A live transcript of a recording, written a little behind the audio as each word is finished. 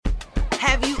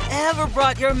Have you ever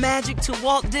brought your magic to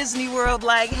Walt Disney World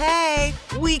like, hey,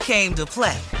 we came to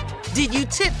play? Did you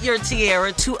tip your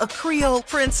tiara to a Creole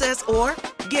princess or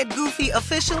get goofy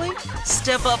officially?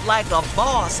 Step up like a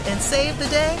boss and save the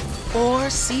day? Or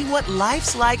see what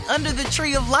life's like under the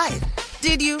tree of life?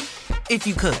 Did you? If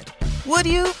you could. Would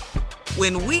you?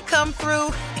 When we come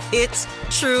through, it's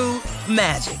true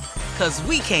magic. 'Cause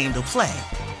we came to play.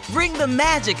 Bring the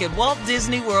magic at Walt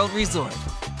Disney World Resort.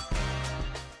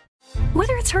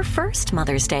 Whether it's her first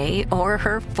Mother's Day or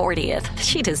her 40th,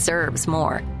 she deserves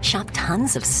more. Shop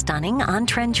tons of stunning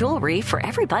on-trend jewelry for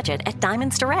every budget at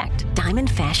Diamonds Direct.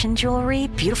 Diamond fashion jewelry,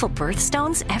 beautiful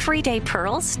birthstones, everyday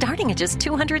pearls starting at just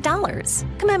 $200.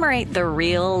 Commemorate the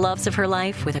real loves of her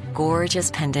life with a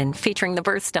gorgeous pendant featuring the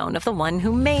birthstone of the one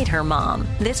who made her mom.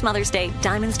 This Mother's Day,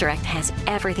 Diamonds Direct has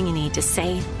everything you need to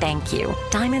say thank you.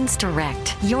 Diamonds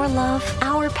Direct. Your love,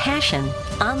 our passion.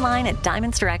 Online at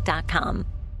diamondsdirect.com.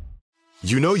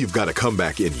 You know you've got a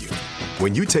comeback in you.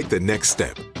 When you take the next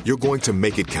step, you're going to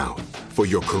make it count. For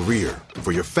your career,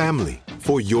 for your family,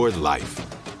 for your life.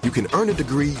 You can earn a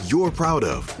degree you're proud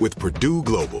of with Purdue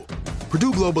Global.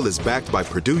 Purdue Global is backed by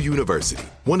Purdue University,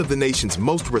 one of the nation's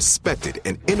most respected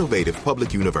and innovative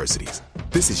public universities.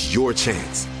 This is your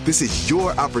chance. This is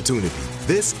your opportunity.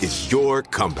 This is your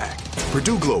comeback.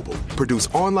 Purdue Global, Purdue's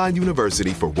online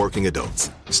university for working adults.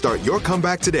 Start your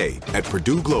comeback today at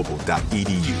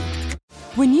purdueglobal.edu.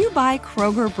 When you buy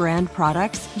Kroger brand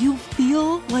products, you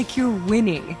feel like you're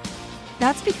winning.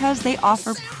 That's because they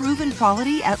offer proven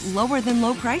quality at lower than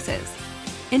low prices.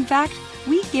 In fact,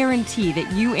 we guarantee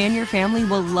that you and your family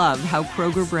will love how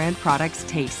Kroger brand products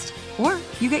taste, or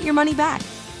you get your money back.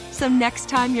 So next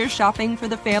time you're shopping for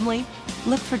the family,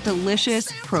 look for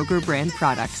delicious Kroger brand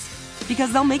products,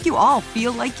 because they'll make you all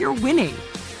feel like you're winning.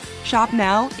 Shop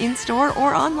now, in-store,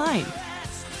 or online.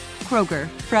 Kroger,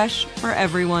 fresh for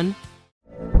everyone.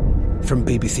 From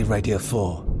BBC Radio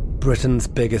 4, Britain's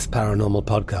biggest paranormal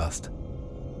podcast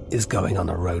is going on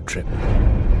a road trip.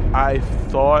 I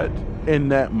thought in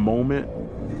that moment,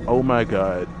 oh my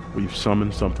God, we've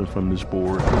summoned something from this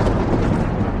board.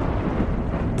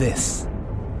 This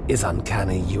is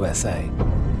Uncanny USA.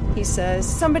 He says,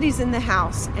 somebody's in the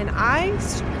house, and I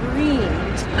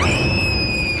screamed.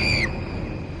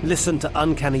 Listen to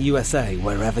Uncanny USA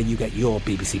wherever you get your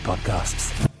BBC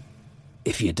podcasts,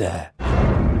 if you dare.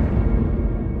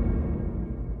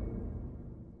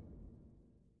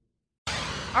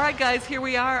 All right, guys, here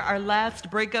we are, our last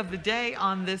break of the day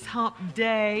on this hump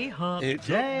day. Hump it's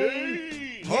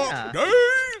day. Hump day.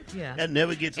 Yeah. That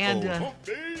never gets old. Hump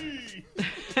day.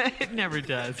 It never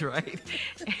does, right?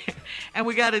 And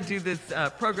we got to do this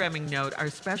programming note. Our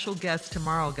special guest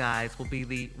tomorrow, guys, will be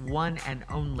the one and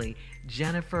only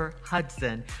Jennifer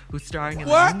Hudson, who's starring in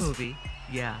the new movie,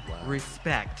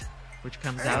 Respect, which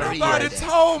comes out on Nobody Friday.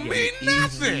 told me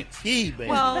nothing.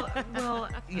 Well,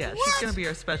 yeah, she's going to be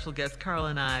our special guest. Carl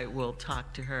and I will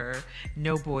talk to her.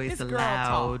 No boys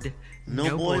allowed.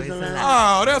 No boys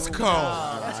allowed. Oh, that's cold.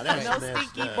 No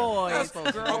stinky boys.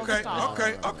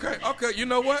 Okay. You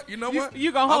know what?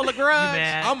 You gonna hold a grudge?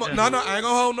 No, I ain't gonna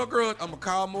hold no grudge. I'm gonna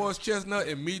call Morris Chestnut,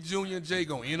 and me, Junior, and Jay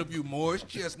gonna interview Morris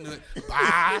Chestnut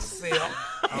by ourselves.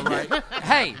 All right.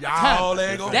 Hey, y'all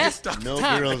ain't gonna get stuck. No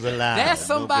girls allowed. That's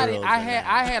somebody no I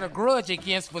had a grudge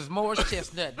against was Morris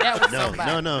Chestnut. That was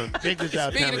somebody. No. Check this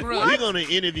out, Tommy. We're gonna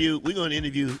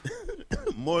interview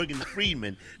Morgan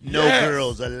Freeman. No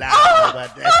girls allowed. How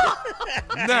about that?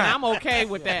 And I'm okay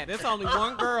with that. There's only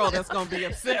one girl that's gonna be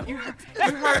upset. You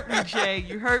hurt me, Jay.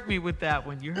 You hurt me with that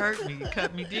one. You hurt me. You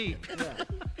cut me deep.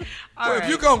 So if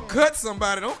you're gonna cut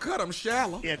somebody, don't cut them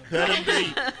shallow. Yeah, cut them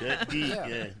deep. Cut deep.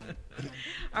 Yeah.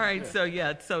 All right,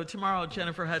 so tomorrow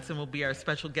Jennifer Hudson will be our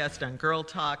special guest on Girl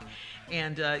Talk,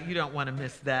 and you don't want to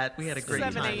miss that. We had a great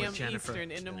time with 7 a.m. Jennifer.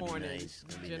 Eastern in the morning.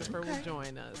 Jennifer will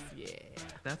join us. Yeah.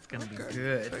 That's going to be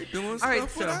good. They doing All right,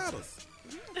 stuff without us.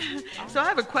 So I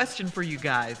have a question for you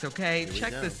guys, okay?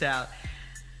 Check this out.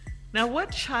 Now,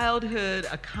 what childhood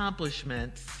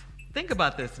accomplishments, think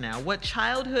about this now, what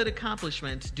childhood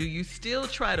accomplishments do you still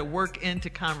try to work into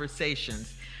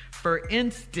conversations? For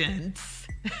instance,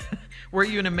 were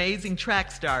you an amazing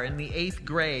track star in the 8th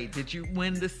grade? Did you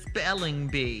win the spelling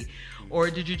bee? Or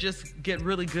did you just get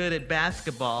really good at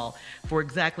basketball for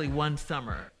exactly one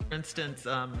summer? For instance,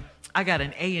 I got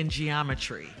an A in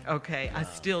geometry, okay? Wow. I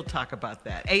still talk about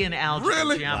that. A in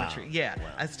algebra, geometry. Wow. Yeah, wow.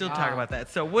 I still talk about that.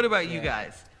 So what about you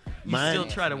guys? You still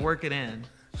try to work it in?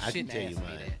 I can tell you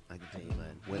mine.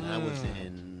 When I was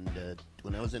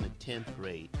in the 10th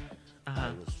grade,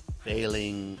 I was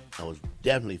failing. I was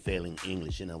definitely failing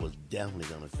English, and I was definitely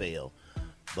going to fail.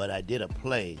 But I did a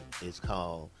play. It's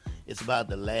called It's about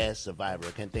the last survivor.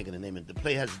 I can't think of the name of it. The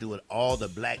play has to do with all the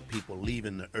black people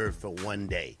leaving the earth for one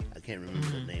day. I can't remember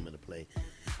the name of the play.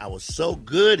 I was so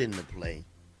good in the play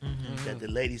that the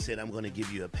lady said, I'm going to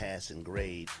give you a passing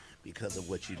grade because of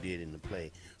what you did in the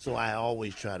play. So I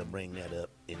always try to bring that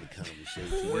up in the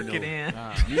conversation. Work it in.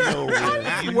 You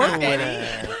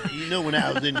know when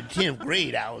I was in the 10th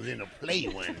grade, I was in a play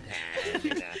one time.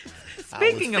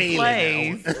 Speaking of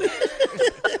plays.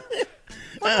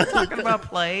 We're talking about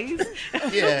plays.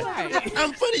 Yeah.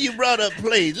 I'm funny you brought up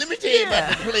plays. Let me tell you about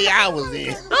the play I was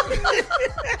in.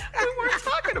 We weren't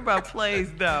talking about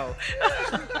plays, though.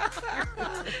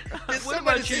 Did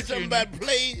somebody say something about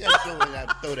plays?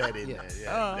 I throw that in there.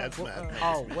 Yeah, that's my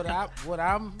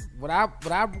what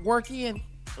I work in,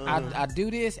 I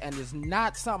do this, and it's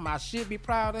not something I should be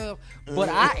proud of, but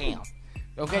I am.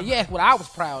 Okay, yes, what I was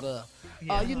proud of.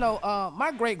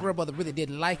 My great-grandmother really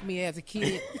didn't like me as a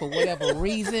kid for whatever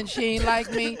reason. She ain't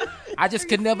like me. I just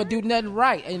could never do nothing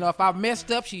right. If I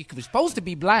messed up, she was supposed to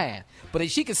be blind, but if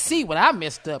she could see when I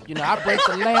messed up, I break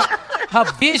the lamp, her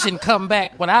vision come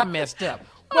back when I messed up.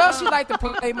 Well, she liked to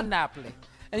play Monopoly.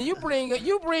 And you bring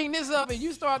this up and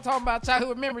you start talking about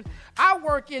childhood memories. I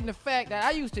work in the fact that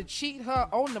I used to cheat her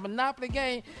on the Monopoly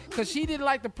game because she didn't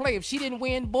like to play if she didn't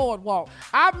win Boardwalk.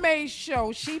 I made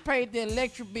sure she paid the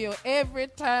electric bill every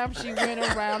time she went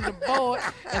around the board,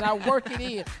 and I work it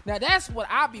in. Now, that's what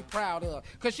I be proud of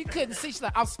because she couldn't see. She's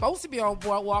like, I'm supposed to be on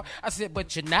Boardwalk. I said,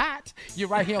 but you're not. You're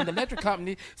right here on the electric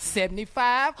company,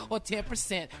 75 or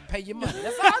 10%. Pay your money.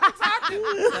 That's all I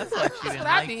do. That's what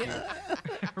I did.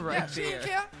 Right she didn't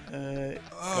care.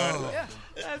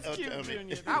 That's cute,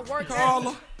 Junior. I work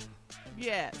Carla.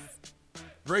 Yes.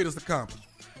 Greatest accomplishment.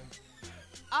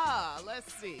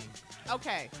 Let's see.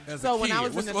 Okay. As so a when kid, I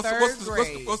was in the third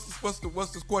grade.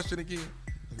 What's this question again?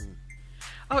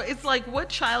 Oh, it's like, what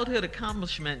childhood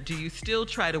accomplishment do you still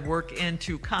try to work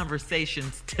into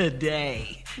conversations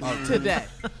today? Today.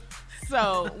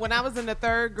 So when I was in the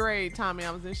third grade, Tommy, I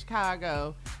was in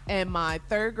Chicago, and my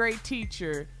third grade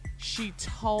teacher, she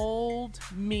told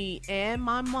me and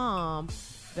my mom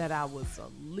that I was a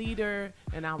leader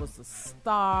and I was a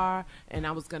star and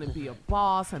I was going to be a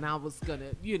boss and I was going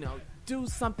to, do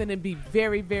something and be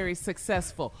very, very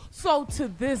successful. So to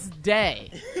this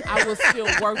day, I will still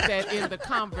work that in the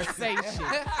conversation.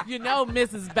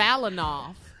 Mrs.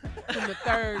 Balanoff in the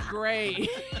third grade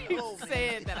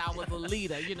said that I was a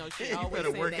leader. She always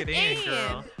said work that. it in,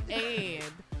 girl. And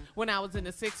when I was in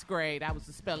the sixth grade, I was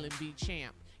the spelling bee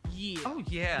champ. Yeah. Oh,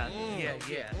 yeah.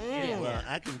 Yeah. Well,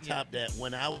 I can top that.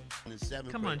 When I was in the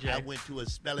seventh grade, I went to a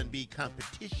spelling bee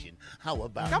competition. How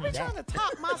about that? Don't be trying to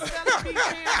top my spelling bee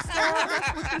champ story.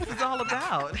 That's what this is all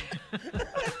about.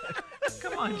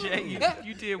 Come on, Jay.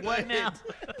 You did what now?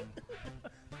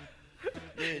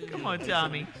 Come on,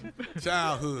 Tommy.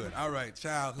 Childhood. All right,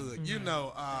 childhood.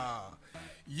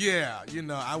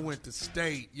 I went to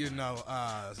state,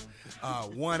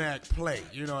 one-act play,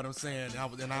 you know what I'm saying?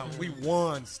 We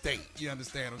won state, you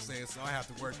understand what I'm saying? So I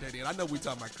have to work that in. I know we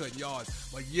talking about cutting yards,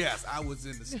 but yes, I was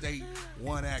in the state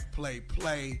one-act play.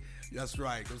 That's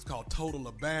right. It was called Total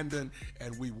Abandon,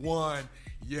 and we won.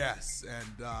 Yes, and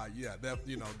the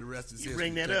rest is history. You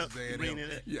bring that up.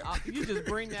 Yeah. You just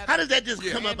bring that up. How does that just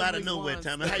come up out of nowhere,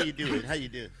 Tommy? How you do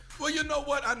it? Well, you know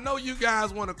what? I know you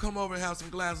guys want to come over and have some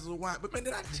glasses of wine, but man,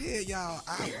 did I tell y'all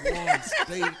I won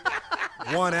state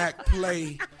one-act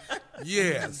play?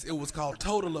 Yes, it was called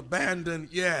Total Abandon.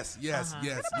 Yes.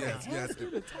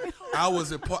 I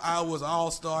was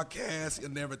all-star cast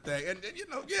and everything, and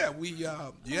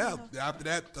after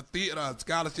that, the theater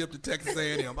scholarship to Texas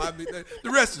A&M. I mean,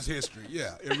 the rest is history.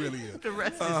 Yeah, it really is. The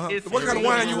rest is history. What kind of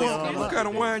wine you want? What kind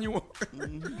of wine you want?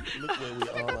 Look where we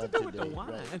all are today. With the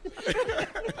wine.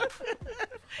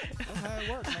 That's how it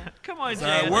works, man. Come on, Jay.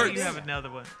 I know you have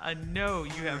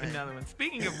another one.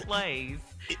 Speaking of plays.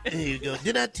 There you go.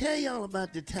 Did I tell y'all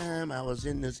about the time I was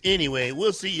in this? Anyway,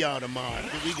 we'll see y'all tomorrow.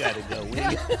 We got to go.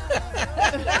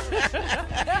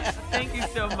 Thank you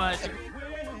so much.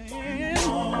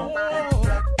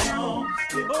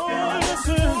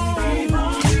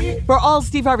 For all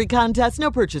Steve Harvey contests,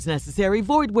 no purchase necessary,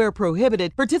 void where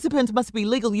prohibited. Participants must be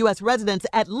legal U.S. residents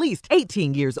at least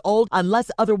 18 years old unless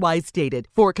otherwise stated.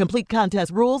 For complete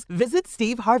contest rules, visit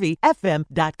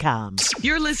SteveHarveyFM.com.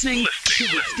 You're listening to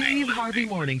the Steve Harvey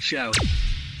Morning Show.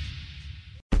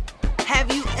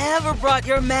 Have you ever brought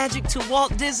your magic to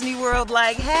Walt Disney World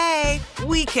like, hey,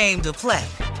 we came to play?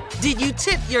 Did you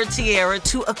tip your tiara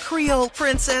to a Creole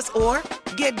princess or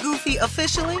get goofy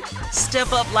officially?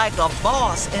 Step up like a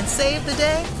boss and save the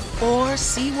day? Or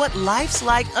see what life's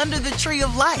like under the tree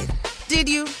of life? Did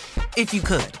you? If you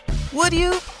could. Would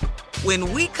you?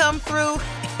 When we come through,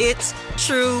 It's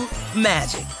true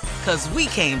magic, 'cause we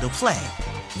came to play.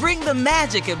 Bring the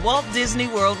magic at Walt Disney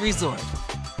World Resort.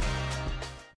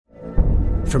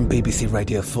 From BBC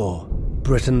Radio 4,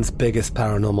 Britain's biggest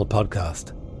paranormal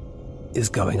podcast is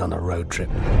going on a road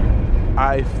trip.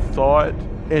 I thought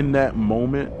in that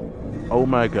moment, oh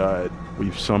my God,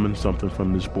 we've summoned something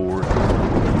from this board.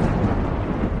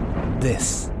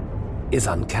 This is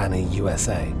Uncanny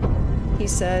USA. He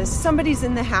says, somebody's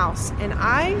in the house, and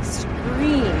I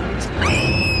screamed.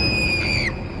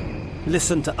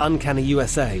 Listen to Uncanny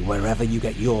USA wherever you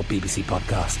get your BBC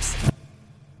podcasts,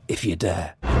 if you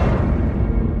dare.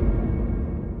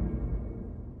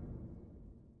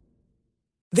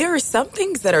 There are some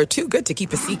things that are too good to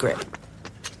keep a secret.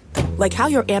 Like how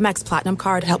your Amex Platinum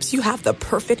card helps you have the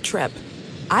perfect trip.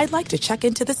 I'd like to check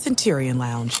into the Centurion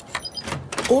Lounge.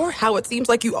 Or how it seems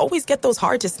like you always get those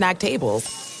hard-to-snag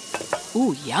tables.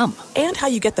 Ooh, yum. And how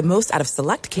you get the most out of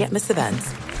select can't-miss events.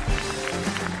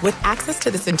 With access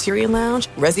to the Centurion Lounge,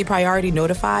 Resi Priority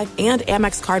Notified, and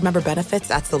Amex card member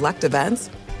benefits at select events,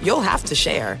 you'll have to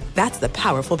share. That's the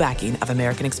powerful backing of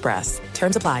American Express.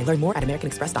 Terms apply. Learn more at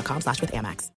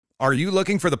americanexpress.com/withAmex. Are you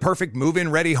looking for the perfect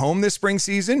move-in ready home this spring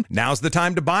season? Now's the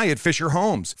time to buy at Fisher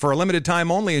Homes. For a limited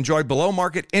time only, enjoy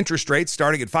below-market interest rates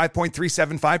starting at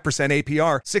 5.375%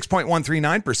 APR,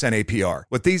 6.139% APR.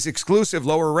 With these exclusive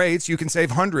lower rates, you can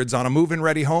save hundreds on a move-in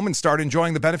ready home and start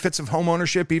enjoying the benefits of home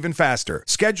ownership even faster.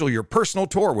 Schedule your personal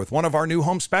tour with one of our new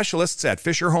home specialists at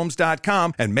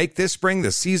FisherHomes.com and make this spring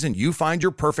the season you find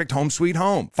your perfect home sweet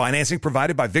home. Financing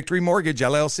provided by Victory Mortgage,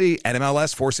 LLC,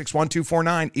 NMLS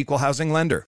 461249, Equal Housing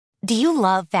Lender. Do you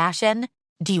love fashion?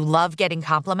 Do you love getting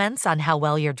compliments on how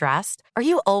well you're dressed? Are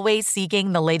you always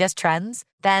seeking the latest trends?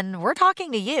 Then we're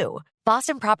talking to you.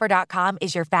 BostonProper.com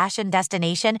is your fashion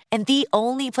destination and the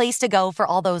only place to go for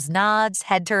all those nods,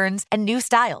 head turns, and new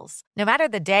styles. No matter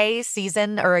the day,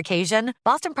 season, or occasion,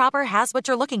 Boston Proper has what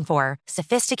you're looking for.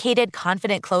 Sophisticated,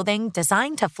 confident clothing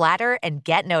designed to flatter and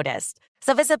get noticed.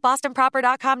 So visit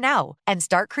BostonProper.com now and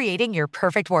start creating your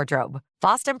perfect wardrobe.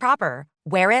 Boston Proper.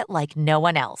 Wear it like no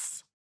one else.